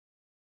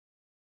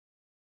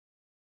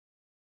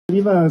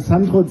Lieber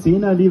Sandro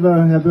Zehner,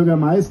 lieber Herr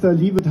Bürgermeister,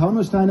 liebe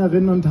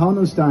Taunusteinerinnen und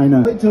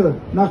Taunussteiner, heute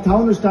nach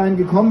Taunustein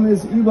gekommen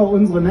ist, über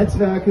unsere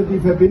Netzwerke die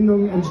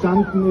Verbindung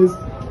entstanden ist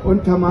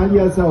und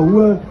Kamaliya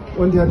Zahoor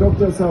und Herr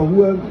Dr.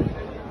 Zahoor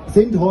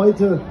sind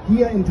heute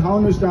hier in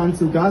Taunusstein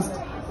zu Gast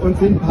und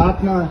sind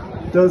Partner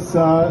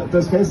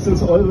des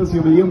Festes eures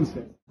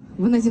Jubiläumsfestes.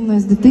 Вона зі мною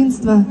з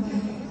дитинства,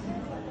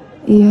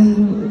 і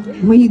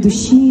в моїй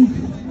душі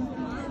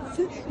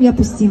я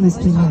постійно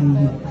співаю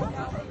її.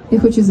 Я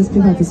хочу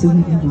заспівати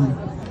сьогодні вам.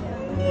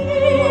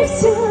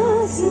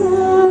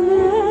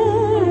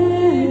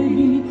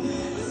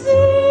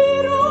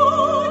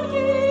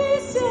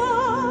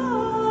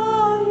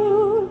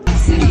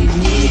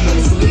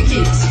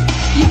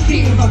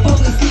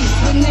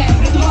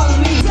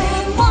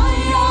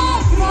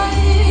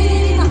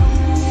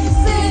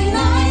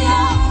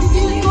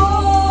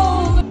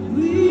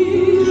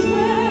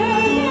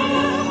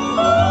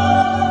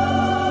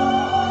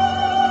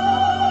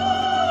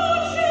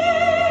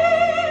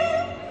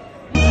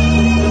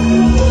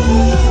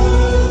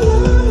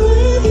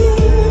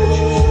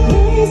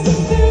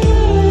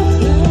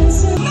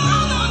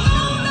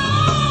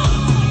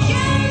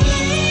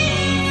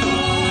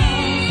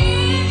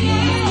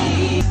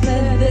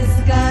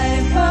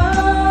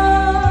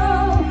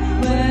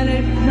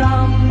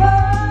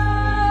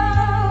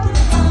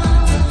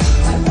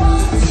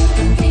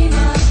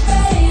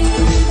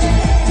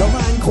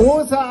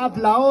 Großer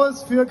Applaus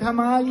für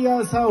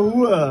Kamaliya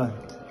Zahoor.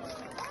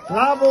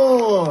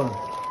 Bravo!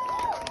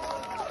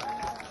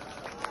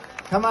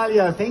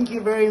 Kamaliya, thank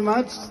you very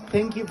much.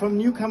 Thank you from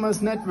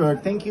Newcomers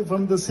Network. Thank you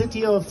from the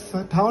city of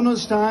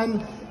Taunusstein.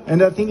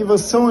 And I think it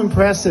was so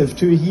impressive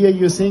to hear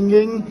you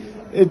singing.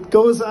 It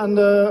goes on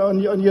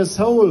your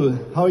soul,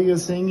 how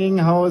you're singing,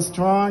 how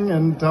strong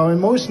and how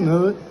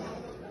emotional.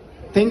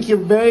 Thank you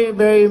very,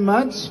 very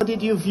much. How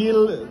did you feel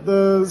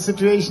the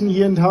situation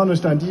here in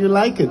Taunusstein? Did you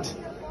like it?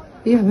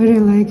 Yeah, very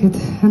like it,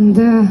 and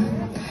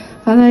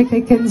I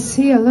can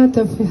see a lot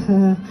of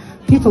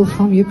people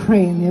from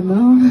Ukraine, you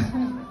know.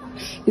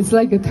 It's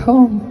like at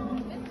home.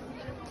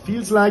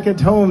 Feels like at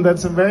home.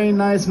 That's a very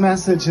nice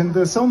message. And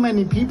there's so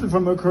many people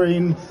from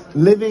Ukraine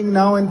living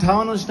now in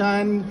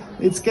Taunusstein.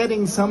 It's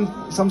getting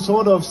some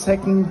sort of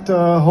second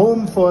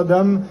home for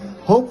them.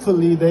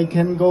 Hopefully they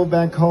can go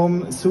back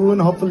home soon.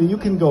 Hopefully you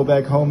can go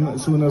back home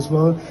soon as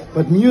well.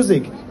 But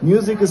music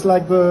is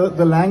like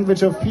the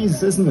language of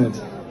peace, isn't it?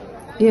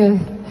 Yeah,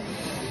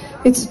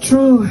 it's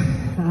true,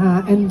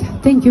 and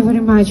thank you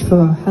very much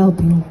for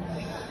helping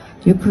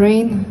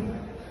Ukraine,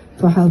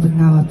 for helping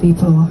our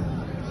people.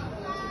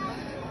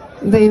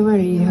 They're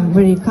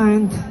very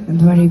kind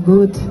and very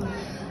good,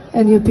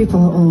 and your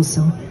people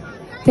also.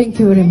 Thank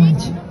you very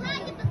much.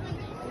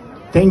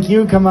 Thank you,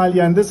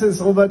 Kamaliya. And this is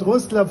Robert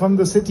Rustler from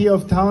the city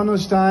of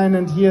Taunusstein,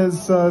 and here's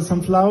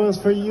some flowers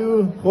for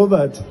you,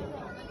 Robert.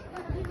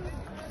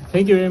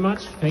 Thank you very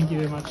much. Thank you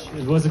very much.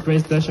 It was a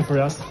great pleasure for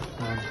us.